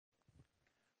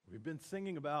We've been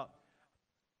singing about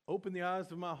open the eyes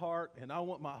of my heart, and I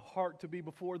want my heart to be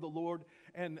before the Lord.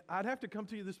 And I'd have to come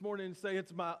to you this morning and say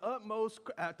it's my utmost,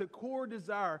 at the core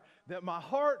desire, that my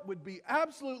heart would be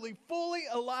absolutely fully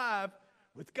alive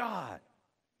with God.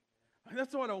 And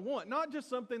that's what I want. Not just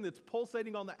something that's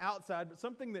pulsating on the outside, but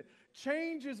something that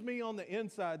changes me on the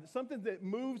inside, something that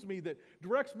moves me, that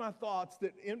directs my thoughts,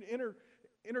 that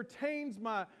entertains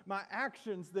my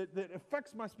actions, that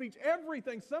affects my speech,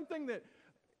 everything, something that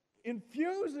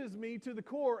infuses me to the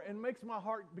core and makes my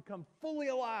heart become fully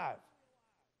alive.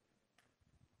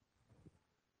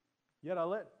 Yet I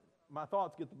let my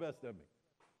thoughts get the best of me.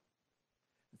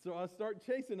 So I start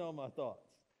chasing all my thoughts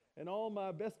and all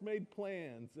my best made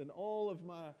plans and all of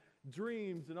my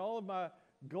dreams and all of my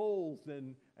goals,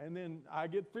 and then I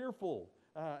get fearful.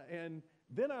 And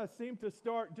then I seem to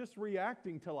start just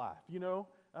reacting to life,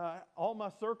 all my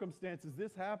circumstances.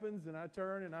 This happens and I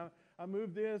turn and I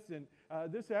move this and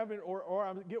this happened, or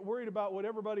I get worried about what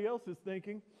everybody else is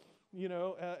thinking,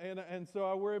 and so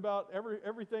I worry about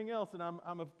everything else, and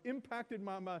I'm impacted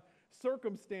by my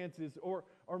circumstances, or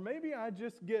maybe I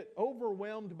just get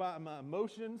overwhelmed by my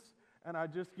emotions and I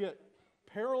just get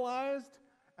paralyzed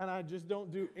and I just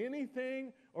don't do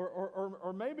anything,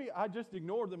 or maybe I just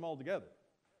ignore them altogether.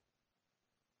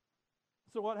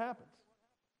 So what happens?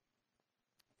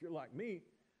 If you're like me,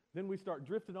 then we start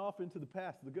drifting off into the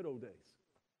past, the good old days.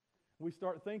 We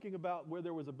start thinking about where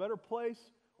there was a better place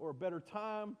or a better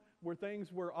time, where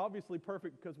things were obviously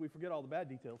perfect because we forget all the bad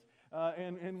details.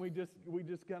 And we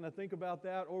just kind of think about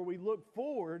that, or we look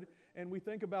forward and we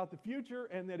think about the future,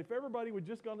 and that if everybody would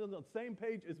just go on the same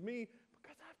page as me,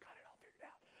 because I've got it all figured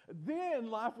out, then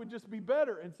life would just be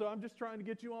better. And so I'm just trying to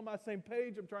get you on my same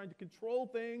page. I'm trying to control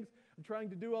things. I'm trying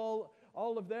to do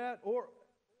all of that, or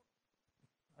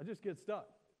I just get stuck.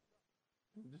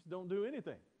 I just don't do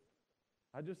anything.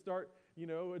 I just start,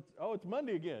 it's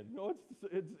Monday again.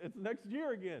 It's next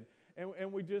year again.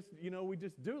 And we just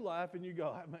do life, and you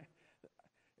go, man,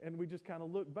 and we just kind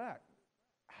of look back.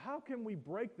 How can we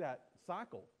break that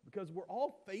cycle? Because we're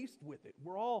all faced with it.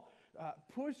 We're all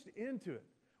pushed into it.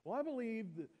 Well, I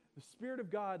believe that the Spirit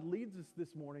of God leads us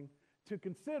this morning to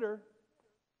consider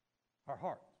our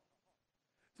heart.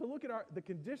 To look at the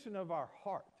condition of our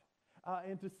heart.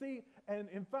 And to see, and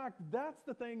in fact, that's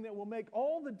the thing that will make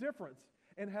all the difference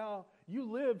in how you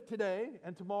live today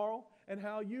and tomorrow, and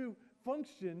how you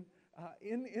function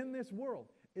in this world,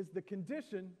 is the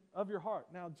condition of your heart.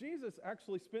 Now, Jesus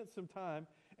actually spent some time,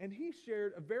 and he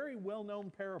shared a very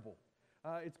well-known parable.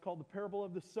 It's called the parable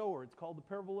of the sower. It's called the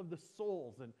parable of the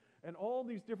souls, and all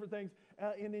these different things.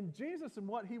 And in Jesus, and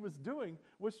what he was doing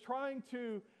was trying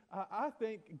to, I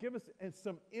think, give us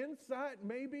some insight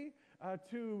maybe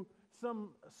to some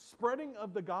spreading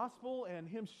of the gospel and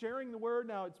him sharing the word.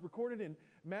 Now, it's recorded in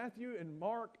Matthew and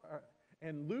Mark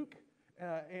and Luke,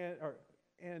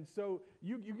 and so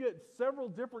you get several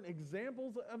different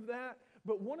examples of that.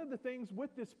 But one of the things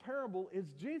with this parable is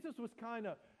Jesus was kind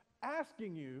of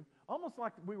asking you, almost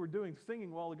like we were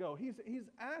singing a while ago. He's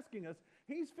asking us,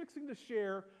 he's fixing to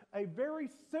share a very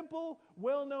simple,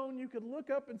 well-known, you could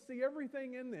look up and see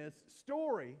everything in this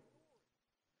story,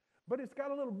 but it's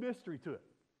got a little mystery to it.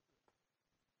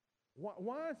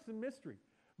 Why it's a mystery?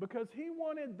 Because he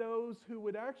wanted those who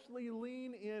would actually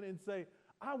lean in and say,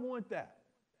 I want that.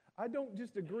 I don't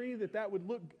just agree that would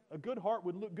look, a good heart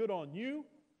would look good on you.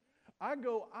 I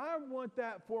want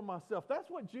that for myself. That's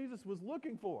what Jesus was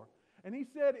looking for. And he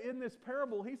said in this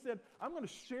parable, he said, I'm going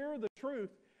to share the truth,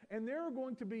 and there are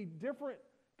going to be different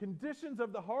conditions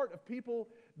of the heart of people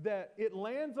that it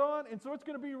lands on, and so it's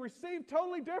going to be received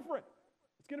totally different.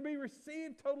 It's going to be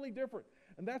received totally different.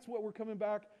 And that's what we're coming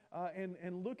back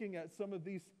and looking at some of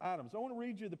these items. I want to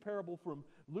read you the parable from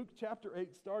Luke chapter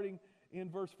 8, starting in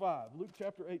verse 5. Luke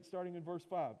chapter 8, starting in verse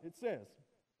 5. It says,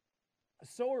 a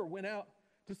sower went out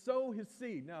to sow his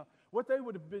seed. Now, what they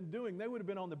would have been doing, they would have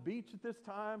been on the beach at this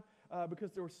time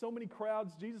because there were so many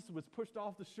crowds. Jesus was pushed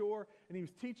off the shore, and he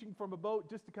was teaching from a boat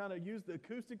just to kind of use the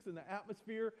acoustics and the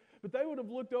atmosphere. But they would have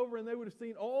looked over, and they would have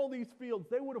seen all these fields.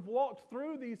 They would have walked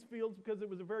through these fields because it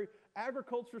was a very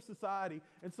agricultural society.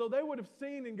 And so they would have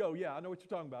seen and go, yeah, I know what you're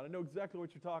talking about. I know exactly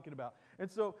what you're talking about. And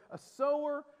so a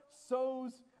sower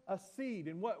sows a seed.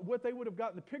 And what they would have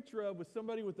gotten the picture of was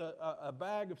somebody with a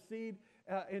bag of seed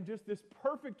and just this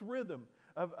perfect rhythm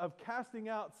of casting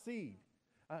out seed.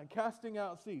 Casting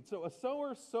out seed. So a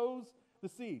sower sows the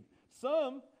seed.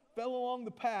 Some fell along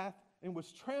the path and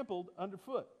was trampled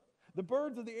underfoot. The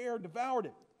birds of the air devoured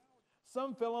it.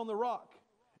 Some fell on the rock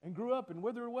and grew up and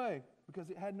withered away because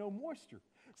it had no moisture.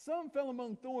 Some fell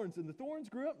among thorns, and the thorns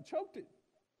grew up and choked it.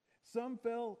 Some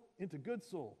fell into good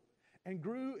soil and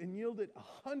grew and yielded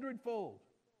 100-fold.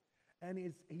 And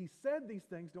he said these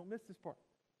things, don't miss this part.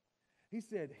 He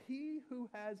said, he who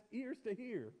has ears to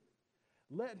hear,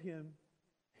 let him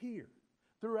hear.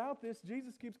 Throughout this,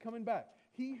 Jesus keeps coming back.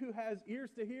 He who has ears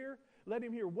to hear, let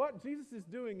him hear. What Jesus is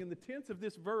doing in the tense of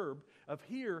this verb of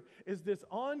hear is this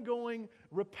ongoing,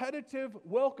 repetitive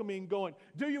welcoming going,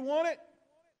 do you want it?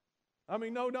 I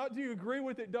mean, no, not do you agree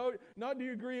with it, not do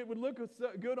you agree it would look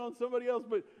good on somebody else,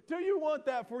 but do you want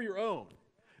that for your own?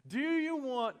 Do you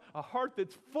want a heart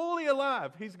that's fully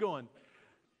alive? He's going,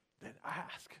 then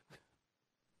ask.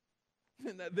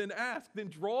 Then ask, then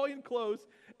draw in close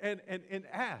and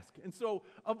ask. And so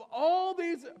of all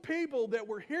these people that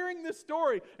were hearing this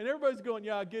story, and everybody's going,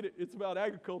 yeah, I get it. It's about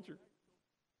agriculture.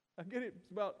 I get it.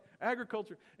 It's about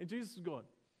agriculture. And Jesus is going,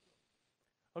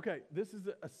 okay, this is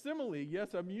a simile.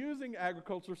 Yes, I'm using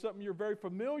agriculture, something you're very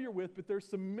familiar with, but there's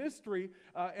some mystery.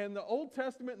 And the Old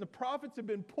Testament and the prophets have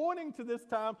been pointing to this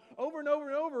time over and over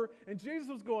and over. And Jesus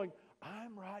was going,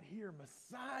 I'm right here,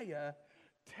 Messiah,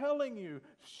 telling you,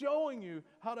 showing you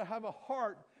how to have a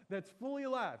heart that's fully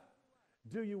alive.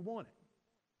 Do you want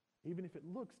it? Even if it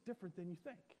looks different than you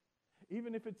think.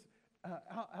 Even if it's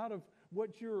out of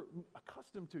what you're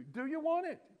accustomed to. Do you want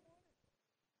it?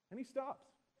 And he stops.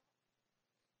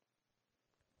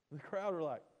 The crowd are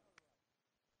like,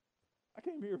 I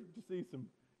came here to see some,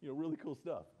 really cool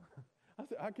stuff.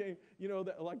 I came,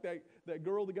 that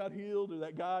girl that got healed, or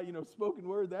that guy, spoken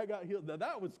word that got healed. Now,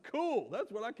 that was cool. That's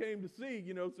what I came to see.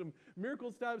 Some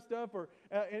miracles type stuff.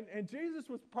 And Jesus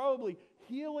was probably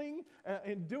healing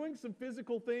and doing some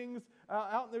physical things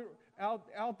out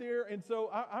there. And so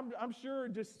I'm sure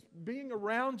just being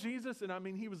around Jesus, and I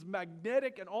mean he was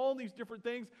magnetic and all these different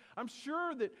things. I'm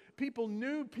sure that people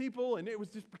knew people, and it was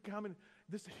just becoming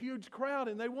this huge crowd,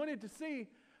 and they wanted to see.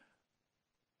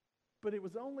 But it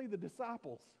was only the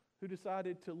disciples who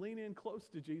decided to lean in close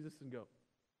to Jesus and go,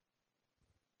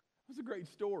 it was a great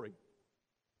story.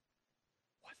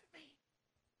 Was it me?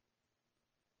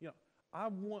 I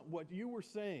want what you were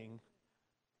saying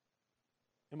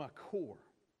in my core.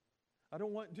 I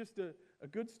don't want just a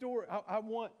good story. I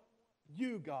want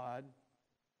you, God.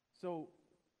 So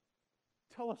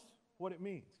tell us what it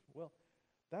means. Well,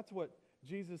 that's what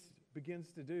Jesus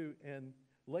begins to do. And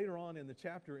later on in the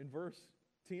chapter, in verse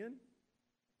 10,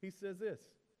 he says this.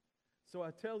 So I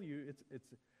tell you,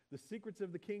 it's the secrets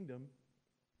of the kingdom.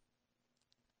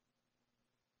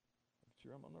 I'm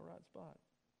sure I'm on the right spot.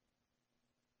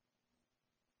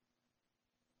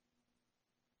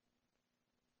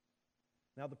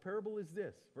 Now the parable is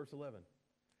this, verse 11.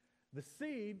 The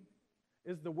seed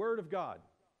is the word of God.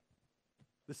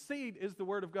 The seed is the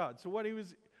word of God. So what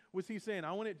was he saying?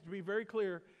 I want it to be very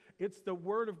clear. It's the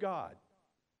word of God.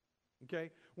 Okay?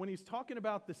 When he's talking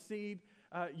about the seed,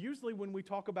 usually when we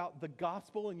talk about the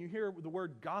gospel, and you hear the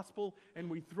word gospel, and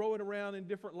we throw it around in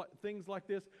different things like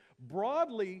this,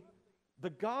 broadly, the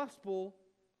gospel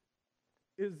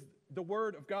is the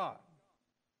word of God.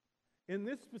 In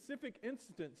this specific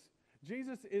instance,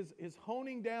 Jesus is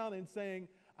honing down and saying,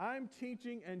 I'm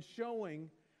teaching and showing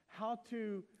how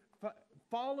to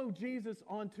follow Jesus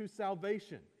onto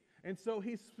salvation. And so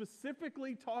he's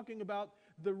specifically talking about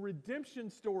the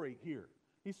redemption story here.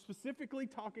 He's specifically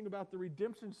talking about the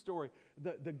redemption story,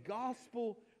 the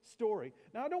gospel story.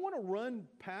 Now, I don't want to run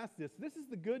past this. This is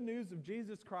the good news of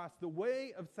Jesus Christ, the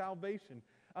way of salvation.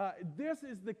 This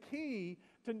is the key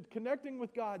to connecting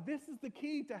with God. This is the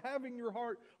key to having your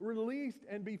heart released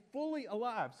and be fully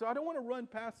alive. So I don't want to run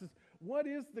past this. What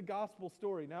is the gospel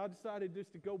story? Now, I decided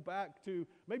just to go back to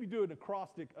maybe do an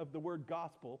acrostic of the word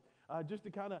gospel, just to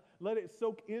kind of let it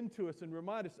soak into us and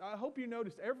remind us. I hope you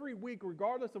notice every week,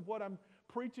 regardless of what I'm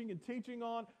preaching and teaching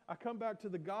on, I come back to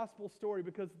the gospel story,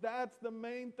 because that's the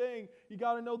main thing. You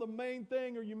got to know the main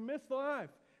thing or you miss life.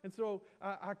 And so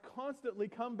I constantly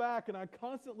come back, and I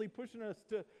constantly pushing us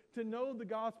to know the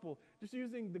gospel, just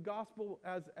using the gospel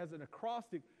as an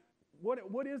acrostic.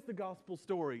 What is the gospel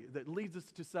story that leads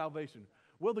us to salvation?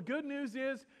 Well, the good news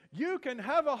is you can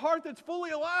have a heart that's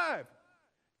fully alive.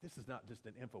 This is not just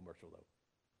an infomercial,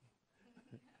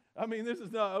 though. I mean, this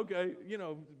is not, okay,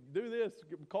 do this,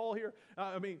 call here.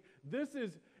 I mean, this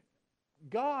is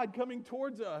God coming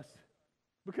towards us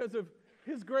because of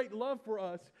His great love for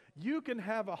us. You can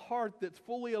have a heart that's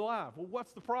fully alive. Well,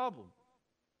 what's the problem?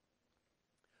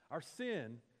 Our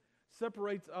sin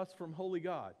separates us from holy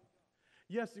God.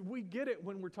 Yes, we get it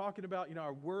when we're talking about,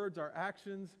 our words, our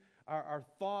actions, our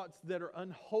thoughts that are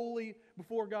unholy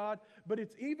before God. But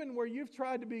it's even where you've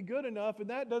tried to be good enough, and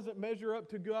that doesn't measure up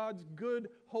to God's good,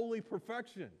 holy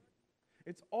perfection.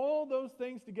 It's all those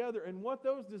things together, and what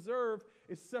those deserve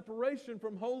is separation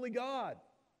from holy God.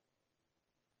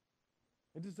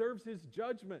 It deserves his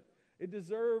judgment. It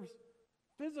deserves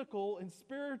physical and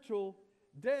spiritual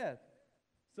death.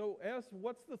 So ask,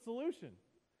 what's the solution?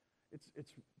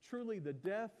 It's truly the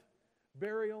death,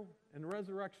 burial, and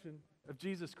resurrection of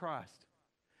Jesus Christ.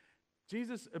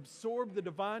 Jesus absorbed the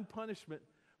divine punishment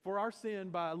for our sin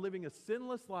by living a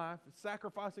sinless life,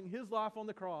 sacrificing his life on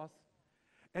the cross,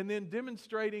 and then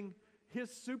demonstrating his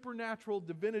supernatural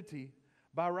divinity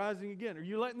by rising again. Are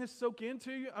you letting this soak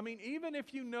into you? I mean, even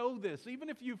if you know this, even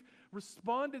if you've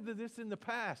responded to this in the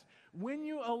past, when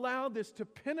you allow this to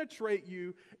penetrate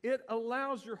you, it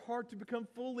allows your heart to become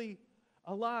fully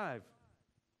alive.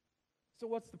 So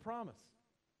what's the promise?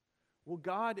 Well,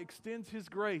 God extends his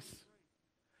grace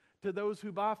to those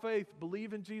who by faith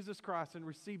believe in Jesus Christ and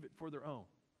receive it for their own.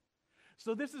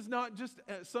 So this is not just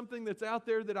something that's out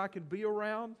there that I can be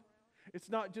around. It's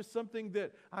not just something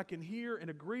that I can hear and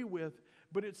agree with,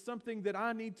 but it's something that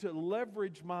I need to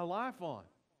leverage my life on.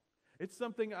 It's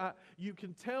something you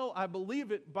can tell I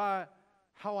believe it by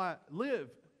how I live.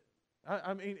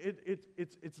 I mean,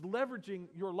 it's leveraging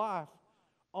your life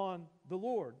on the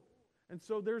Lord. And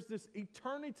so there's this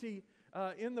eternity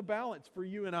in the balance for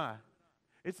you and I.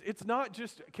 It's not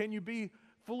just, can you be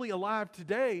fully alive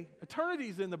today?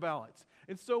 Eternity's in the balance.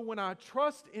 And so when I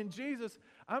trust in Jesus,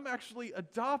 I'm actually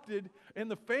adopted in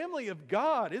the family of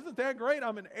God. Isn't that great?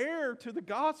 I'm an heir to the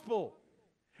gospel.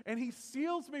 And he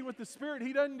seals me with the Spirit.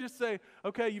 He doesn't just say,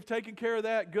 okay, you've taken care of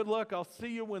that. Good luck. I'll see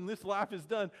you when this life is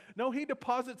done. No, he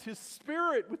deposits his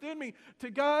Spirit within me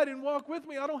to guide and walk with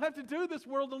me. I don't have to do this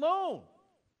world alone.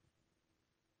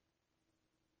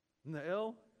 And the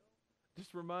L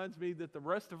just reminds me that the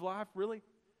rest of life really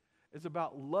is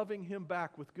about loving him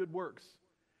back with good works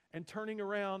and turning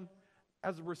around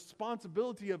as a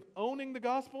responsibility of owning the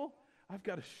gospel. I've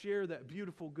got to share that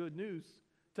beautiful good news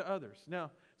to others.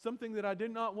 Now, something that I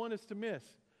did not want us to miss,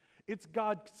 it's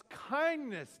God's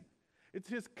kindness. It's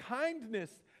his kindness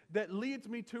that leads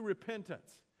me to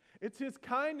repentance. It's his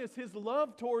kindness, his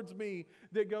love towards me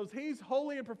that goes, he's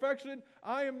holy and perfection,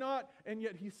 I am not, and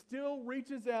yet he still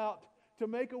reaches out to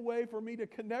make a way for me to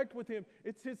connect with him.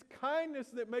 It's his kindness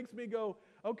that makes me go,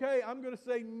 okay, I'm going to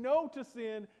say no to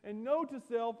sin and no to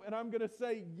self, and I'm going to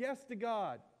say yes to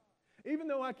God. Even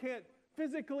though I can't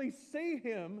physically see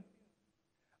him,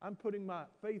 I'm putting my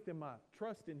faith and my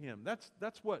trust in him.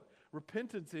 That's what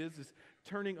repentance is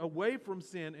turning away from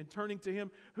sin and turning to him.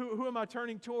 Who am I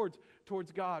turning towards?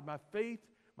 Towards God. My faith,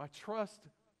 my trust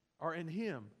are in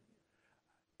him.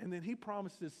 And then he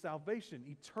promises salvation,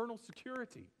 eternal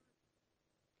security.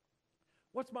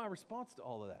 What's my response to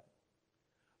all of that?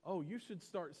 Oh, you should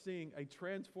start seeing a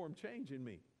transformed change in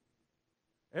me.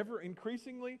 Ever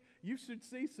increasingly, you should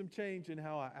see some change in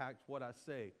how I act, what I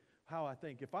say, how I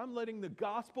think. If I'm letting the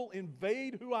gospel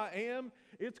invade who I am,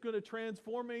 it's going to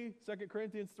transform me, 2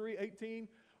 Corinthians 3:18,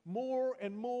 more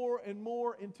and more and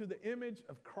more into the image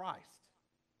of Christ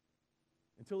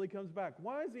until he comes back.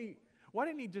 Why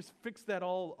didn't he just fix that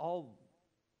all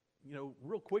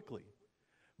real quickly?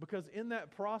 Because in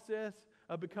that process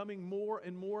of becoming more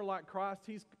and more like Christ,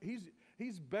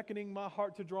 he's beckoning my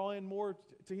heart to draw in more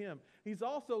to him. He's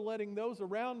also letting those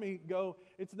around me go,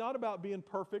 it's not about being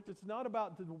perfect. It's not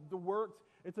about the works.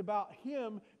 It's about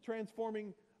him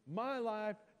transforming my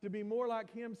life to be more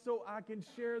like him so I can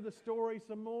share the story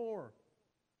some more.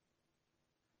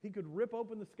 He could rip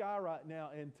open the sky right now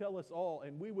and tell us all,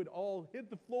 and we would all hit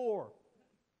the floor.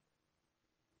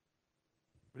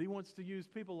 But he wants to use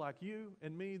people like you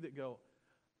and me that go,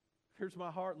 here's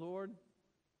my heart, Lord.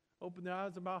 Open the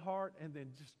eyes of my heart, and then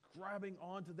just grabbing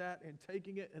onto that and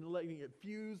taking it and letting it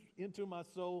fuse into my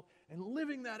soul and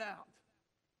living that out.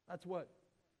 That's what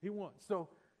he wants. So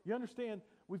you understand,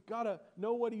 we've got to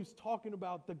know what he's talking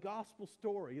about, the gospel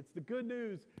story. It's the good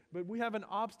news, but we have an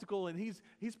obstacle, and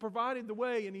he's provided the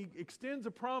way, and he extends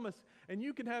a promise, and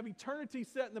you can have eternity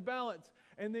set in the balance,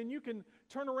 and then you can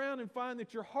turn around and find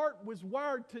that your heart was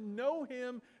wired to know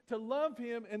him, to love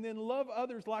him, and then love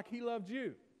others like he loved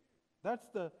you. That's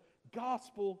the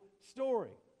gospel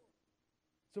story.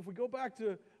 So if we go back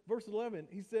to verse 11,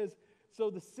 he says, so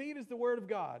the seed is the word of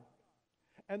God,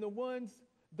 and the ones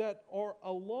that are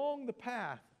along the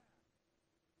path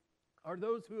are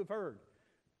those who have heard.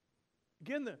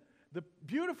 Again, the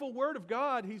beautiful word of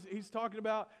God, he's talking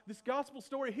about this gospel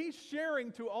story. He's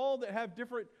sharing to all that have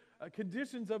different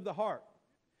conditions of the heart.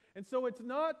 And so it's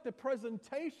not the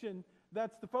presentation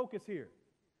that's the focus here.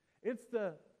 It's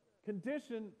the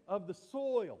condition of the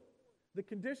soil, the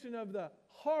condition of the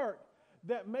heart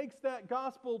that makes that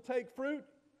gospel take fruit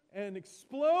and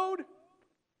explode,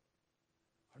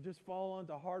 or just fall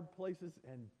onto hard places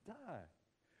and die.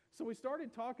 So we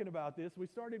started talking about this. We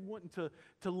started wanting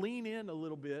to lean in a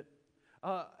little bit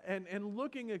and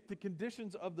looking at the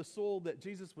conditions of the soul that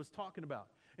Jesus was talking about.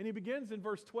 And he begins in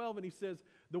verse 12 and he says,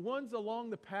 the ones along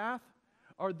the path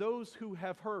are those who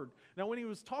have heard. Now, when he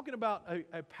was talking about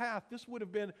a path, this would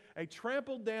have been a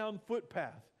trampled down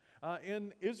footpath.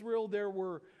 In Israel, there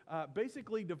were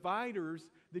basically dividers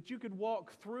that you could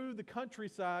walk through the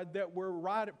countryside that were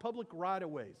public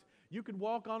right-of-ways. You could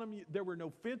walk on them. There were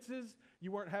no fences.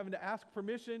 You weren't having to ask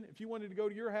permission. If you wanted to go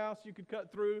to your house, you could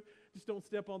cut through. Just don't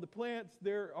step on the plants.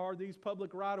 There are these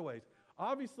public right-of-ways.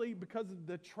 Obviously, because of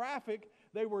the traffic,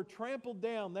 they were trampled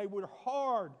down. They were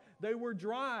hard. They were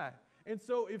dry. And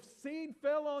so if seed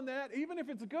fell on that, even if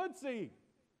it's a good seed,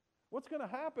 what's going to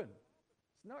happen?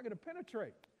 It's not going to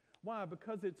penetrate. Why?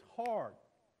 Because it's hard.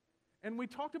 And we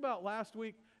talked about last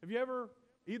week, have you ever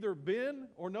either been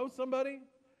or know somebody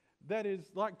that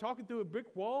is like talking through a brick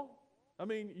wall? I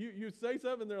mean, you say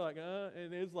something, they're like,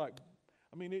 and it's like,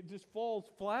 I mean, it just falls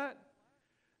flat.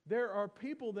 There are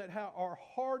people that are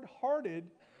hard-hearted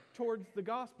towards the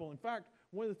gospel. In fact,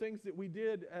 one of the things that we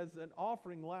did as an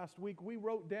offering last week, we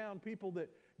wrote down people that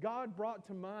God brought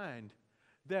to mind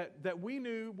that we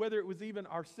knew, whether it was even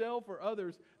ourselves or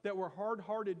others, that were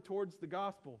hard-hearted towards the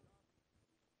gospel.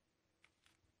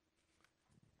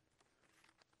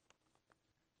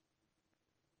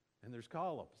 And there's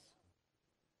columns.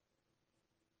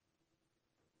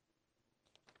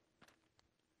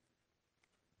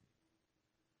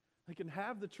 They can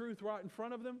have the truth right in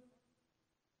front of them,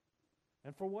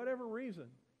 and for whatever reason,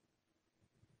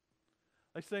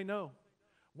 they say no.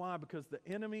 Why? Because the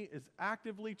enemy is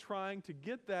actively trying to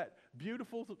get that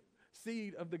beautiful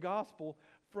seed of the gospel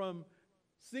from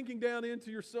sinking down into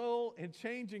your soul and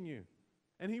changing you.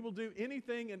 And he will do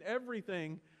anything and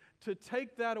everything to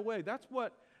take that away. That's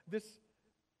what this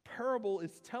parable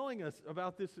is telling us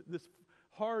about this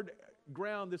hard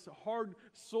ground, this hard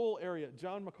soul area.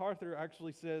 John MacArthur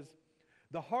actually says,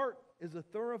 the heart is a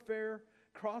thoroughfare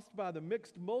crossed by the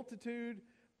mixed multitude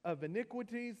of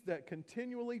iniquities that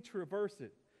continually traverse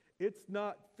it. It's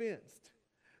not fenced.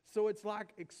 So it's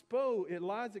like it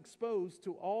lies exposed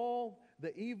to all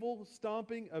the evil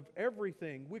stomping of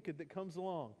everything wicked that comes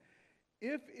along.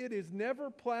 If it is never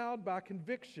plowed by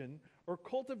conviction or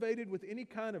cultivated with any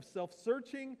kind of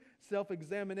self-searching,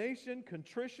 self-examination,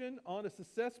 contrition, honest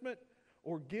assessment,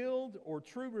 or guilt or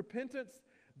true repentance,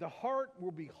 the heart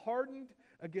will be hardened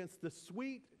against the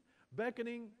sweet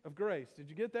beckoning of grace. Did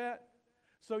you get that?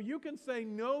 So you can say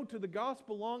no to the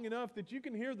gospel long enough that you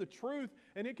can hear the truth,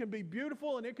 and it can be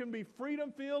beautiful, and it can be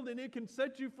freedom-filled, and it can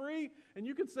set you free, and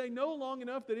you can say no long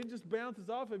enough that it just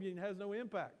bounces off of you and has no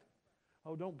impact.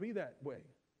 Oh, don't be that way.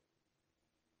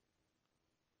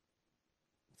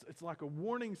 It's like a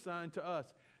warning sign to us.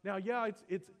 Now, yeah,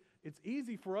 it's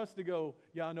easy for us to go,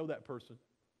 yeah, I know that person.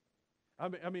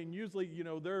 I mean, usually, you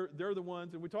know, they're the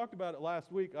ones, and we talked about it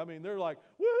last week. I mean, they're like,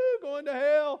 woohoo, going to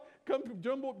hell, come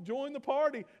join the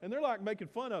party, and they're like making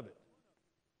fun of it.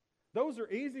 Those are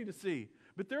easy to see.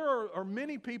 But there are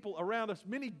many people around us,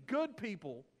 many good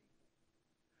people,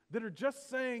 that are just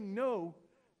saying no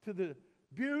to the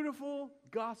beautiful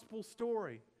gospel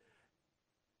story,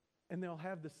 and they'll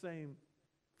have the same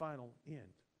final end.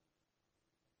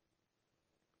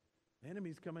 The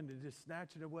enemy's coming to just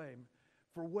snatch it away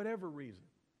for whatever reason.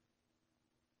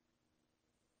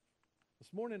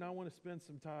 This morning I want to spend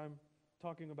some time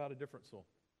talking about a different soul.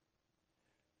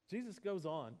 Jesus goes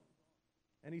on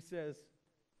and he says,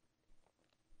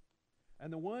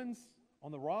 and the ones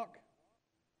on the rock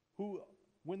who,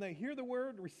 when they hear the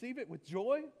word, receive it with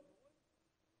joy,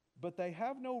 but they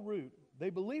have no root. They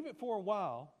believe it for a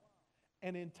while,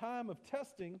 and in time of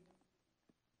testing,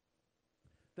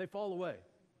 they fall away.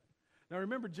 Now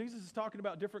remember, Jesus is talking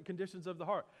about different conditions of the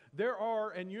heart. There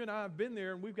are, and you and I have been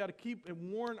there, and we've got to keep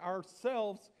and warn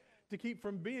ourselves to keep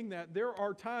from being that. There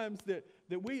are times that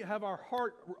we have our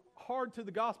heart hard to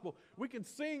the gospel. We can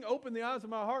sing, open the eyes of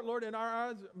my heart, Lord, and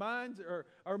our minds are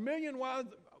a million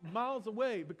miles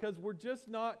away because we're just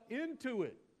not into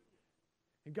it.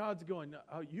 And God's going,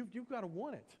 you've got to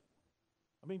want it.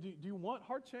 I mean, do you want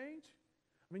heart change?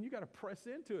 I mean, you got to press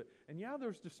into it. And yeah,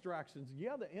 there's distractions.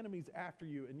 Yeah, the enemy's after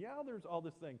you. And yeah, there's all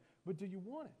this thing. But do you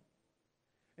want it?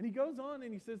 And he goes on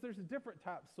and he says there's a different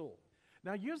type of soul.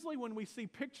 Now, usually when we see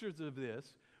pictures of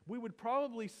this, we would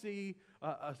probably see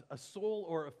a soul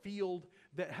or a field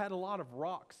that had a lot of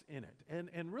rocks in it.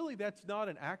 And really, that's not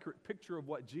an accurate picture of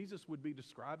what Jesus would be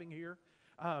describing here.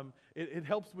 It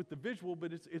helps with the visual,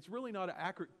 but it's really not an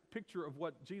accurate picture of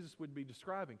what Jesus would be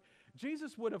describing.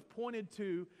 Jesus would have pointed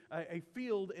to a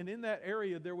field, and in that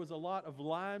area there was a lot of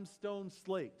limestone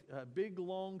slate, big,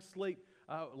 long slate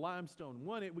limestone.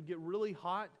 One, it would get really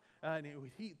hot, and it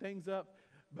would heat things up.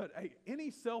 but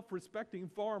any self-respecting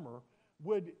farmer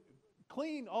would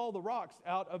clean all the rocks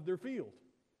out of their field.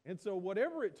 And so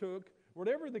whatever it took,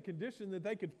 whatever the condition that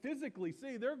they could physically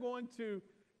see, they're going to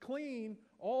clean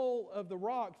all of the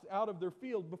rocks out of their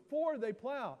field before they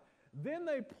plow. Then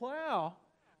they plow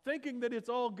thinking that it's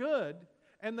all good,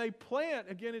 and they plant.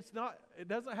 Again, it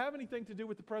doesn't have anything to do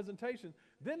with the presentation.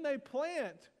 Then they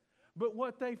plant, but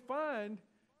what they find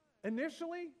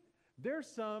initially, there's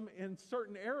some in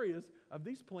certain areas of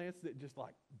these plants that just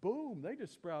like, boom, they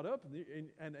just sprout up.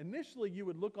 And initially you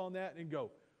would look on that and go,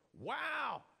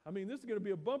 wow, I mean, this is going to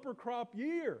be a bumper crop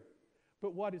year.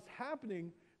 But what is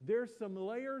happening, there's some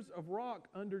layers of rock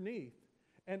underneath.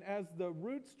 And as the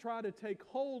roots try to take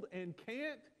hold and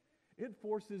can't, it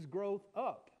forces growth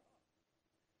up.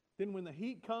 Then when the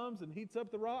heat comes and heats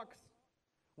up the rocks,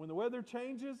 when the weather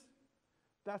changes,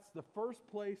 that's the first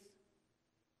place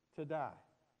to die.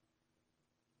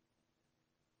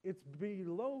 It's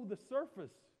below the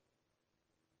surface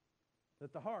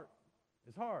that the heart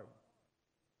is hard.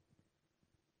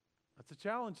 That's a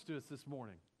challenge to us this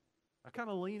morning. I kind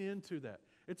of lean into that.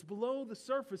 It's below the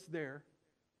surface there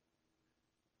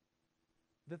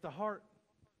that the heart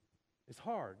is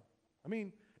hard. I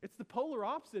mean, it's the polar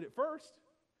opposite at first.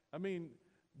 I mean,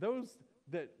 those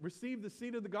that receive the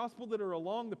seed of the gospel that are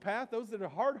along the path, those that are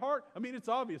hard heart, I mean, it's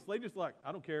obvious. They just like,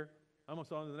 I don't care. I'm on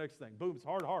to the next thing. Boom, it's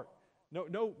hard heart.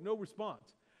 No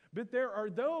response. But there are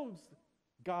those,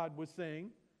 God was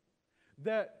saying,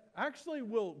 that actually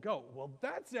will go, well,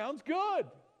 that sounds good.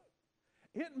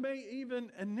 It may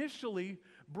even initially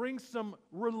bring some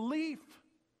relief,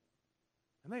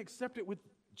 and they accept it with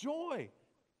joy.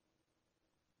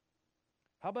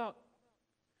 How about,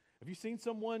 have you seen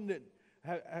someone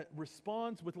that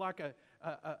responds with like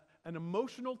an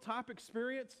emotional type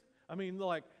experience? I mean,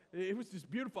 like, it was just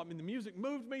beautiful. I mean, the music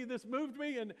moved me, this moved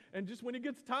me, and just when it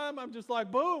gets time, I'm just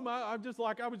like, boom, I'm just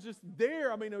like, I was just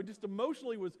there. I mean, I just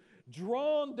emotionally was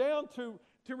drawn down to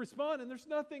respond, and there's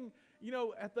nothing,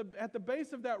 at the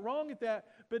base of that wrong at that,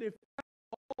 but if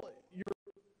all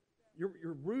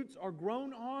your roots are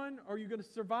grown on, are you going to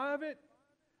survive it?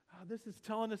 This is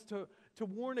telling us to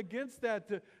warn against that,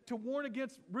 to warn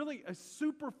against really a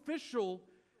superficial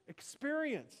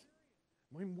experience.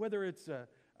 I mean, whether it's a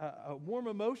warm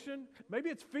emotion, maybe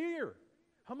it's fear.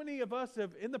 How many of us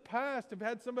have, in the past, have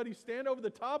had somebody stand over the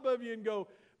top of you and go,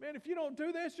 man, if you don't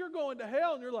do this, you're going to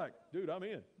hell. And you're like, dude, I'm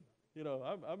in.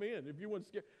 I'm in. If you want to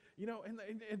scare,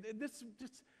 and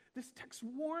this text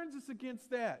warns us against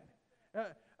that.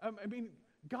 I mean,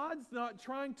 God's not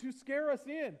trying to scare us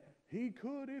in. He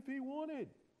could if He wanted.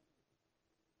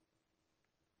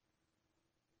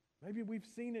 Maybe we've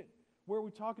seen it where we're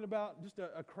talking about just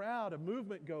a crowd, a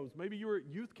movement goes. Maybe you were at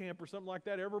youth camp or something like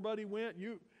that. Everybody went.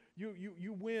 You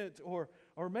went. Or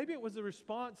maybe it was a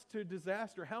response to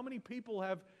disaster. How many people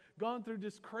have gone through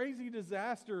this crazy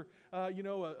disaster,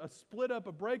 a split up,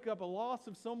 a breakup, a loss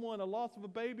of someone, a loss of a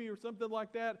baby or something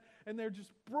like that, and they're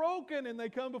just broken and they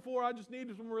come before, I just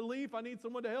need some relief, I need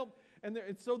someone to help. And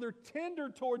so they're tender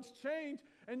towards change.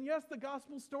 And yes, the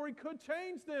gospel story could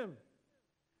change them.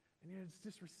 And yet it's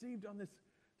just received on this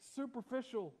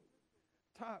superficial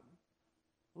type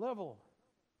level.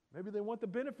 Maybe they want the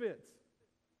benefits.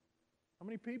 How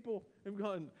many people have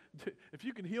gone, if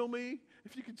you can heal me,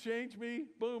 if you can change me,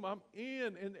 boom, I'm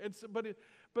in. But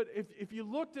if you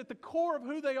looked at the core of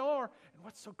who they are, and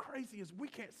what's so crazy is we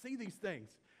can't see these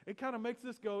things. It kind of makes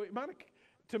this go,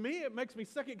 to me, it makes me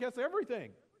second guess everything.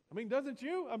 I mean, doesn't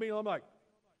you? I mean, I'm like,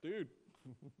 dude,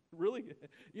 really?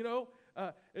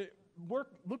 Work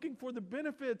looking for the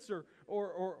benefits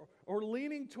or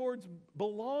leaning towards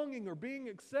belonging or being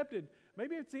accepted.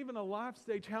 Maybe it's even a life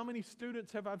stage. How many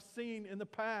students have I seen in the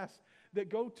past that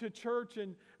go to church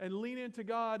and lean into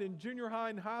God in junior high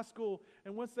and high school,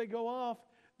 and once they go off,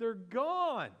 they're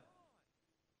gone.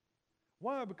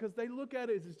 Why? Because they look at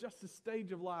it as just a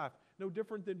stage of life, no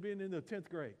different than being in the 10th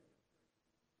grade.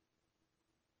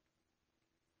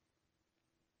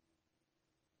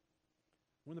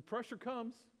 When the pressure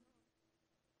comes,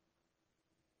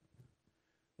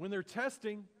 when they're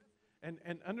testing and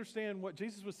understand what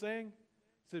Jesus was saying,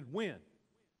 he said, when?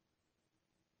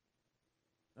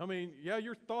 I mean, yeah,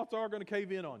 your thoughts are going to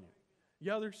cave in on you.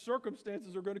 Yeah, their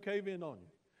circumstances are going to cave in on you.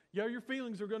 Yeah, your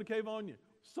feelings are going to cave on you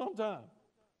sometime.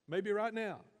 Maybe right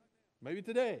now. Maybe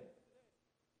today.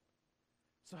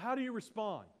 So how do you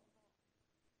respond?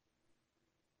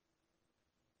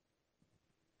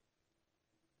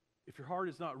 If your heart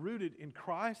is not rooted in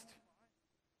Christ,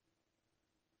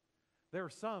 there are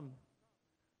some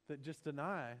that just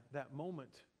deny that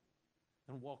moment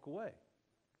and walk away.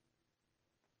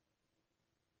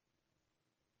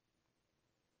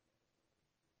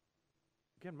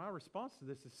 Again, my response to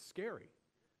this is scary.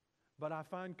 But I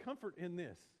find comfort in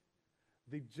this.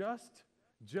 The just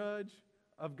judge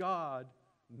of God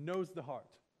knows the heart.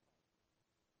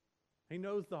 He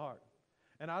knows the heart.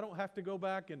 And I don't have to go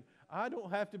back and I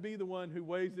don't have to be the one who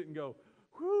weighs it and go,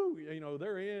 whoo,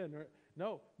 they're in.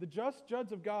 No, the just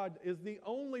judge of God is the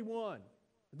only one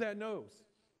that knows.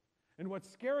 And what's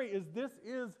scary is this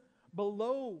is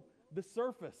below the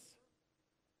surface.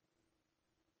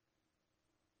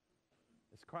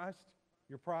 Is Christ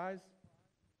your prize?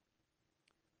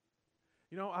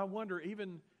 I wonder,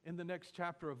 even in the next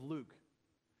chapter of Luke,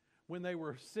 when they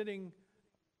were sitting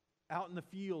out in the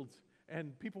fields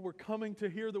and people were coming to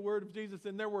hear the word of Jesus,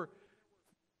 and there were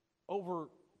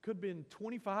could have been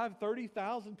 25,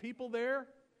 30,000 people there,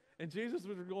 and Jesus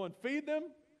was going, feed them,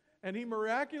 and he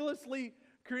miraculously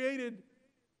created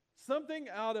something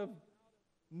out of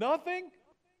nothing,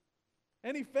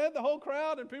 and he fed the whole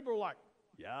crowd, and people were like,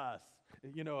 yes.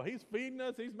 He's feeding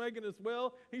us. He's making us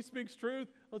well. He speaks truth.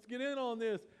 Let's get in on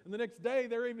this. And the next day,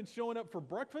 they're even showing up for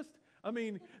breakfast.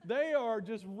 They are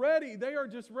just ready. They are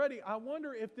just ready. I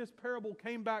wonder if this parable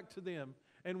came back to them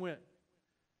and went,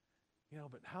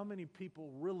 but how many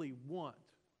people really want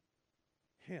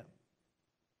him?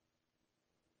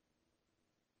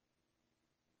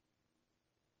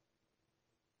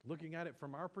 Looking at it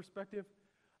from our perspective,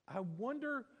 I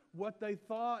wonder what they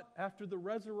thought after the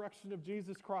resurrection of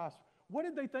Jesus Christ. What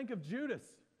did they think of Judas?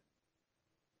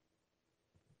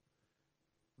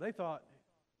 They thought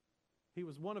he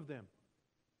was one of them.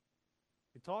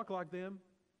 He talked like them.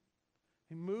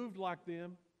 He moved like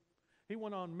them. He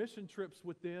went on mission trips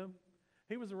with them.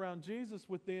 He was around Jesus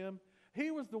with them. He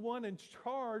was the one in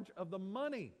charge of the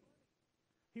money.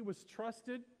 He was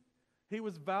trusted. He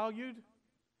was valued.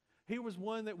 He was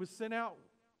one that was sent out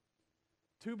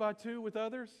 2 by 2 with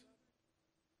others.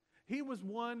 He was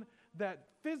one that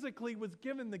physically was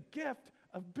given the gift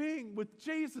of being with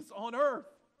Jesus on earth.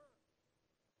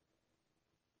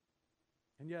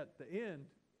 And yet the end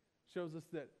shows us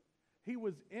that he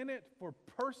was in it for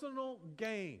personal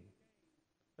gain.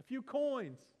 A few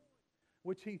coins,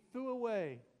 which he threw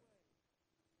away,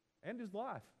 and his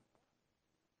life.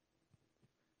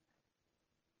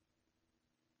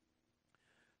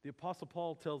 The Apostle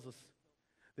Paul tells us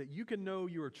that you can know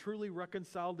you are truly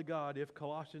reconciled to God if,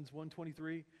 Colossians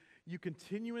 1:23, you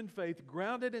continue in faith,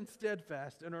 grounded and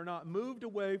steadfast, and are not moved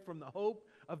away from the hope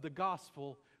of the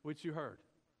gospel which you heard.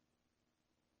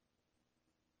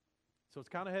 So it's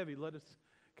kind of heavy. Let us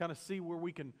kind of see where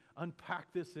we can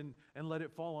unpack this and let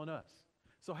it fall on us.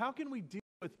 So how can we deal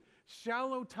with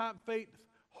shallow type faith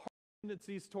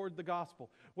tendencies toward the gospel?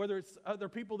 Whether it's other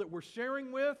people that we're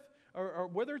sharing with or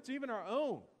whether it's even our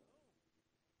own.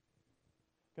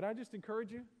 Can I just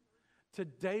encourage you to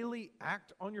daily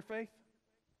act on your faith?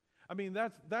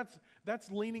 That's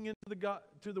leaning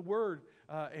into the Word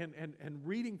and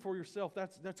reading for yourself.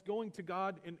 That's going to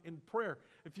God in prayer.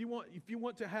 If you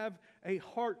want to have a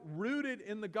heart rooted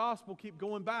in the gospel, keep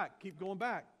going back. Keep going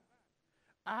back.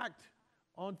 Act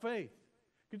on faith.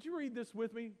 Could you read this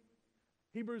with me?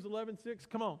 Hebrews 11:6.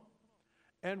 Come on.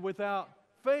 And without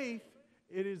faith,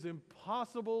 it is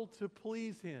impossible to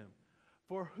please Him.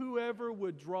 For whoever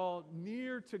would draw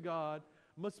near to God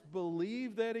must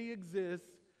believe that He exists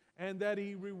and that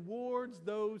He rewards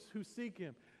those who seek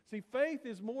Him. See, faith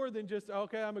is more than just,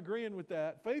 okay, I'm agreeing with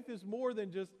that. Faith is more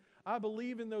than just, I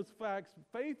believe in those facts.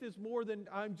 Faith is more than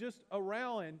I'm just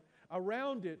around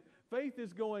it. Faith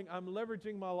is going, I'm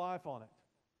leveraging my life on it.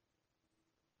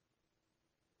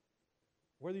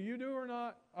 Whether you do or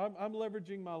not, I'm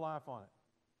leveraging my life on it.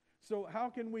 So how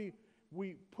can we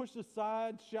push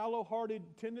aside shallow-hearted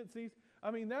tendencies?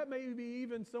 That may be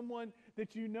even someone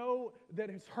that you know that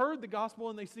has heard the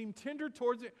gospel and they seem tender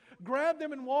towards it. Grab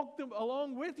them and walk them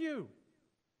along with you.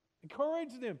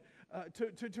 Encourage them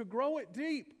to grow it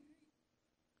deep.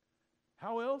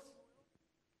 How else?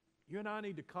 You and I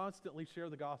need to constantly share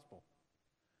the gospel.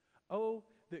 Oh,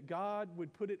 that God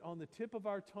would put it on the tip of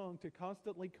our tongue to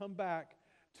constantly come back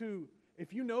to,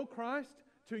 if you know Christ,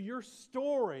 to your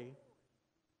story,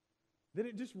 that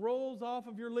it just rolls off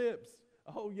of your lips.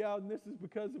 Oh yeah, and this is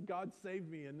because of God saved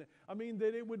me. And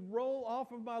that it would roll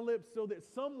off of my lips so that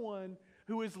someone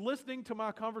who is listening to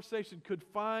my conversation could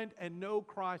find and know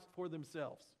Christ for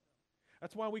themselves.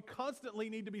 That's why we constantly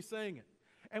need to be saying it.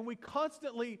 And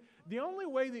the only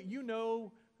way that you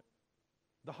know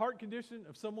the heart condition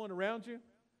of someone around you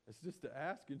is just to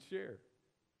ask and share.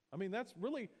 That's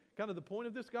really kind of the point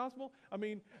of this gospel.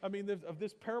 Of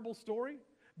this parable story,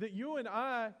 that you and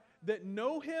I that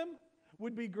know Him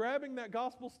would be grabbing that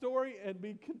gospel story and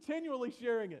be continually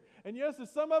sharing it. And yes, is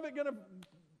some of it going to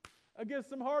against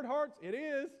some hard hearts? It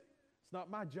is. It's not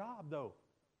my job, though.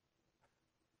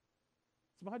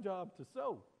 It's my job to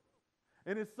sow.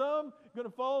 And is some going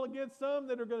to fall against some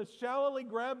that are going to shallowly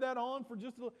grab that on for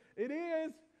just a little? It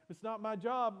is. It's not my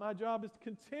job. My job is to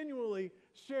continually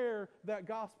share that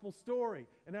gospel story.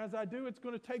 And as I do, it's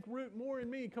going to take root more in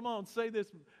me. Come on, say this.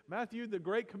 Matthew, the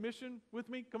Great Commission with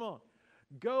me. Come on.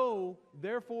 Go,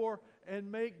 therefore,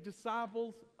 and make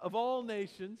disciples of all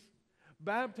nations,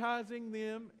 baptizing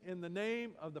them in the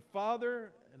name of the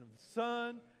Father and of the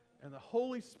Son and the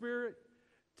Holy Spirit,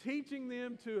 teaching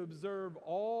them to observe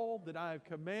all that I have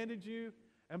commanded you.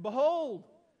 And behold,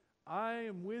 I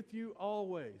am with you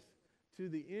always to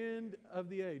the end of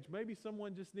the age. Maybe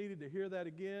someone just needed to hear that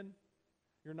again.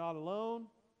 You're not alone.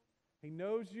 He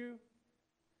knows you.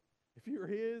 If you're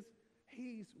His,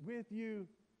 He's with you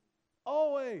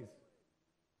always.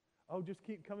 Oh, just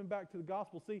keep coming back to the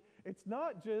gospel. See, it's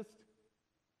not just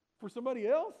for somebody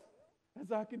else.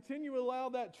 As I continue to allow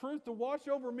that truth to wash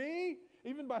over me,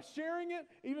 even by sharing it,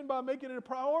 even by making it a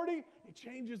priority, it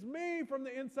changes me from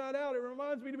the inside out. It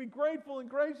reminds me to be grateful and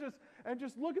gracious and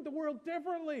just look at the world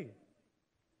differently.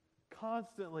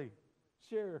 Constantly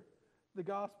share the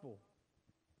gospel.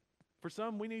 For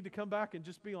some, we need to come back and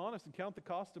just be honest and count the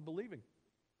cost of believing.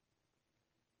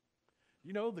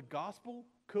 You know, the gospel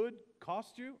could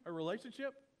cost you a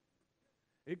relationship.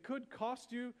 It could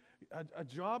cost you a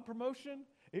job promotion.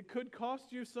 It could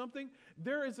cost you something.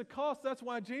 There is a cost. That's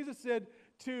why Jesus said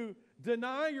to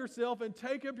deny yourself and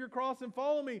take up your cross and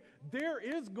follow me. There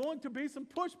is going to be some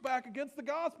pushback against the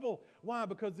gospel. Why?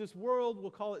 Because this world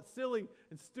will call it silly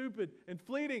and stupid and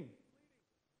fleeting.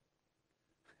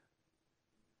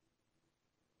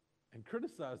 And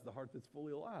criticize the heart that's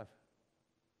fully alive.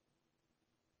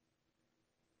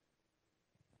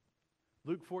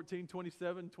 Luke 14,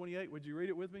 27, 28. Would you read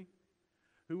it with me?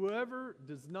 Whoever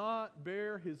does not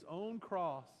bear his own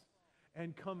cross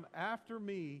and come after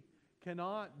me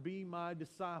cannot be my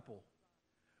disciple.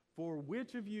 For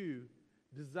which of you,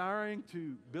 desiring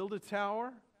to build a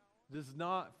tower, does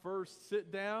not first sit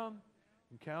down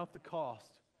and count the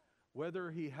cost, whether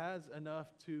he has enough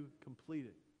to complete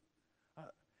it?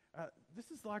 This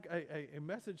is like a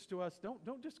message to us.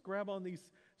 Don't just grab on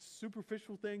these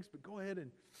superficial things, but go ahead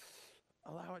and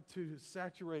allow it to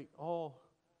saturate all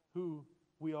who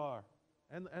we are.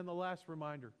 And the last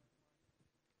reminder,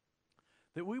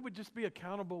 that we would just be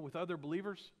accountable with other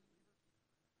believers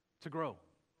to grow.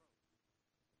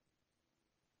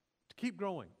 To keep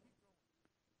growing.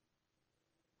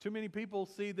 Too many people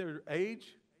see their age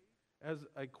as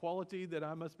a quality that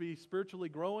I must be spiritually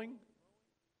growing.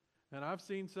 And I've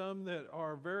seen some that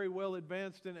are very well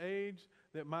advanced in age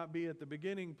that might be at the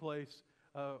beginning place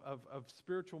of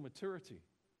spiritual maturity.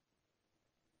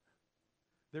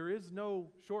 There is no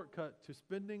shortcut to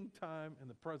spending time in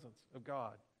the presence of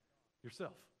God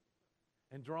yourself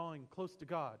and drawing close to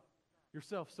God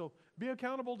yourself. So be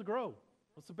accountable to grow.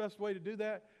 What's the best way to do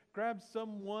that? Grab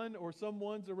someone or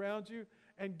someone's around you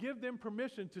and give them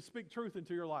permission to speak truth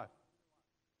into your life.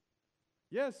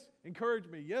 Yes, encourage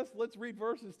me. Yes, let's read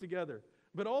verses together.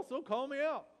 But also call me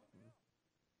out.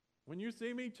 When you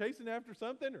see me chasing after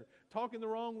something or talking the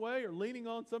wrong way or leaning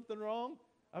on something wrong,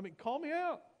 call me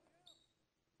out.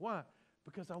 Why?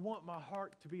 Because I want my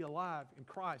heart to be alive in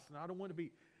Christ, and I don't want to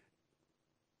be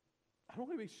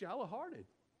shallow-hearted.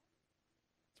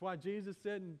 That's why Jesus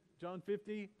said in John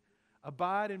 50,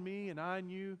 abide in me and I in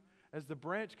you, as the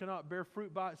branch cannot bear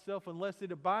fruit by itself unless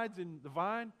it abides in the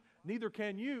vine, neither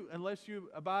can you unless you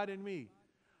abide in me.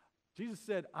 Jesus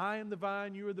said, I am the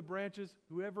vine, you are the branches.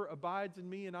 Whoever abides in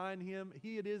me and I in him,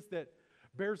 he it is that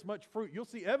bears much fruit. You'll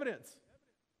see evidence.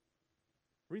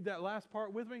 Read that last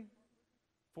part with me.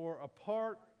 For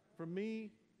apart from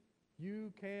me,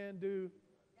 you can do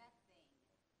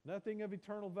nothing of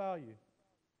eternal value.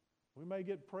 We may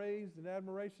get praise and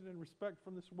admiration and respect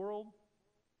from this world,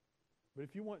 but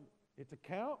if you want it to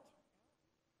count,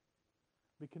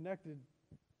 be connected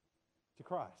to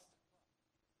Christ.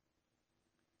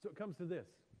 So it comes to this.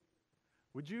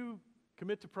 Would you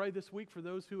commit to pray this week for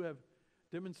those who have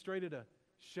demonstrated a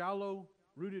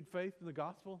shallow-rooted faith in the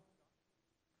gospel?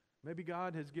 Maybe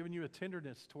God has given you a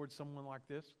tenderness towards someone like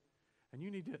this, and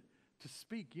you need to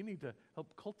speak. You need to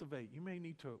help cultivate. You may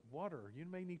need to water. You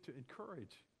may need to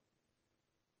encourage.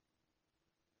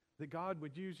 That God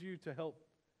would use you to help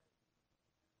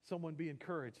someone be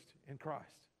encouraged in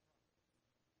Christ.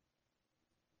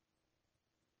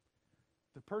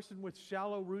 The person with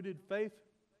shallow-rooted faith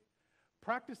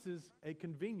practices a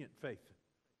convenient faith.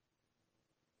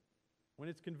 When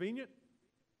it's convenient,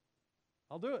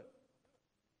 I'll do it.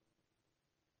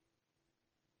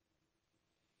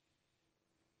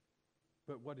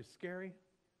 But what is scary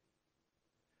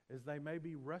is they may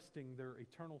be resting their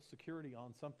eternal security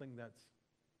on something that's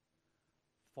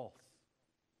false.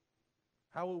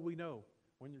 How will we know?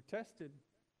 When you're tested,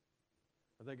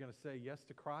 are they going to say yes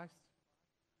to Christ?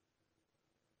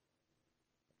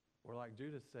 Or like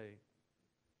Judas say,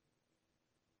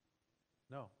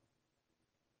 no.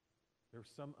 There's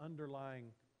some underlying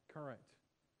current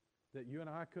that you and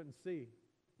I couldn't see.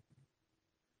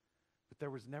 But there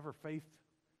was never faith,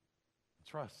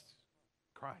 trust,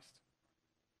 Christ.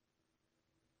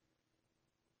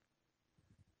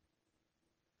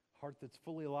 Heart that's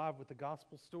fully alive with the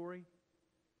gospel story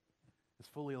is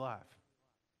fully alive.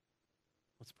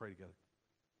 Let's pray together.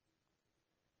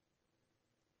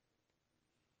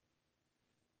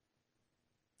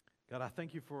 God, I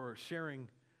thank you for sharing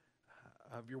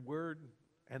of your word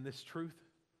and this truth.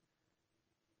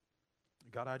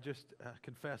 God, I just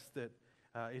confess that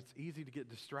it's easy to get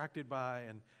distracted by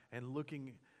and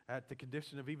looking at the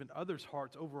condition of even others'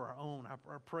 hearts over our own. I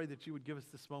pray that you would give us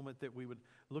this moment that we would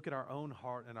look at our own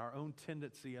heart and our own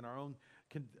tendency and our own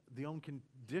the own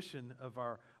condition of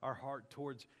our heart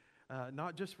towards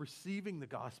not just receiving the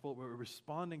gospel, but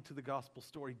responding to the gospel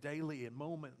story daily and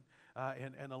moment.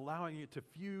 And allowing it to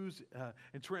fuse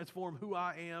and transform who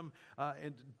I am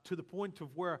and to the point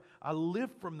of where I live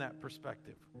from that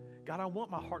perspective. God, I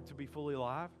want my heart to be fully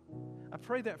alive. I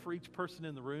pray that for each person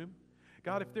in the room.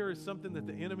 God, if there is something that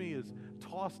the enemy is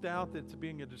tossed out that's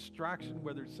being a distraction,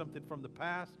 whether it's something from the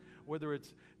past, whether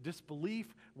it's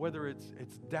disbelief, whether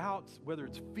it's doubts, whether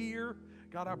it's fear,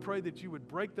 God, I pray that you would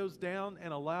break those down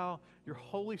and allow your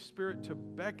Holy Spirit to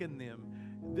beckon them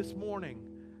this morning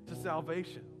to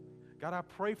salvation. God, I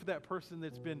pray for that person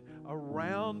that's been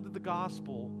around the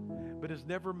gospel but has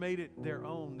never made it their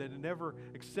own, that has never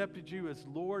accepted you as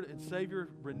Lord and Savior,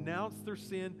 renounced their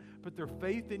sin, put their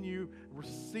faith in you,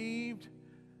 received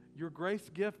your grace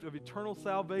gift of eternal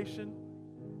salvation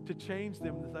to change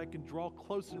them, that they can draw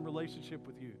close in relationship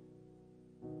with you.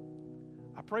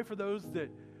 I pray for those that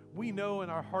we know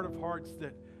in our heart of hearts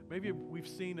that maybe we've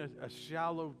seen a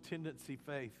shallow tendency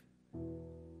faith.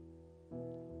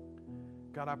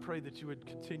 God, I pray that you would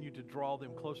continue to draw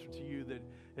them closer to you, that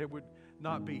it would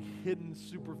not be hidden,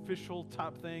 superficial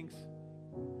type things,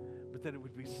 but that it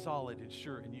would be solid and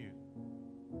sure in you.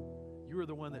 You are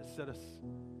the one that sets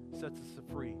us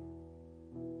free.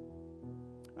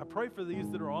 I pray for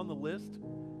these that are on the list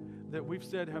that we've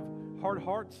said have hard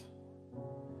hearts.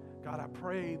 God, I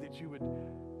pray that you would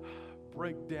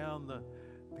break down the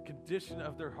condition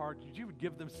of their heart, that you would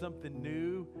give them something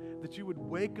new, that you would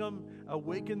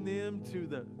awaken them to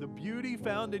the beauty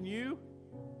found in you.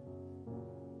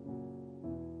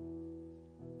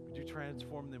 Would you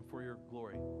transform them for your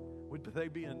glory? Would they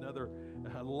be another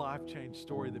life change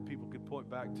story that people could point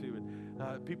back to?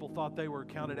 And people thought they were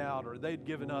counted out or they'd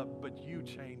given up, but you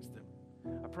changed them.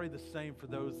 I pray the same for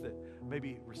those that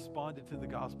maybe responded to the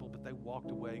gospel, but they walked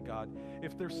away, God.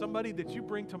 If there's somebody that you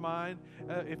bring to mind,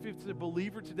 if it's a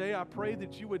believer today, I pray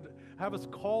that you would have us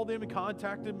call them and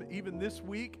contact them even this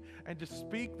week and just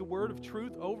speak the word of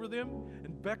truth over them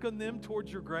and beckon them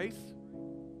towards your grace.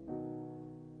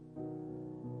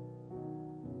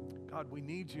 God, we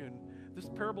need you. And this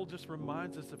parable just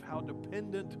reminds us of how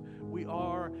dependent we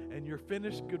are and your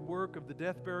finished good work of the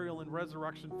death, burial, and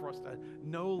resurrection for us to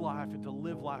know life and to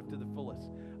live life to the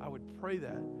fullest. I would pray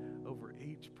that over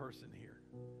each person here.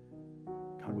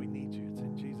 God, we need you. It's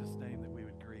in Jesus' name that we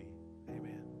would agree.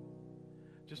 Amen.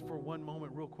 Just for one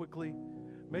moment, real quickly,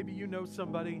 maybe you know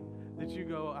somebody that you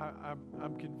go,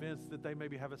 I'm convinced that they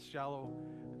maybe have a shallow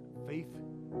faith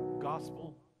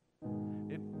gospel.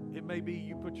 It may be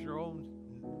you put your own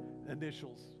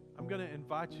initials. I'm going to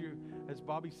invite you, as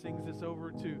Bobby sings this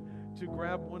over, to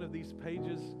grab one of these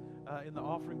pages in the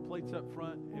offering plates up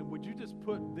front, and would you just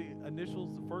put the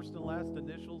initials, the first and last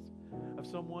initials of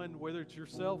someone, whether it's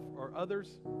yourself or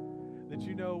others, that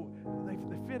you know they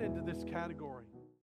fit into this category.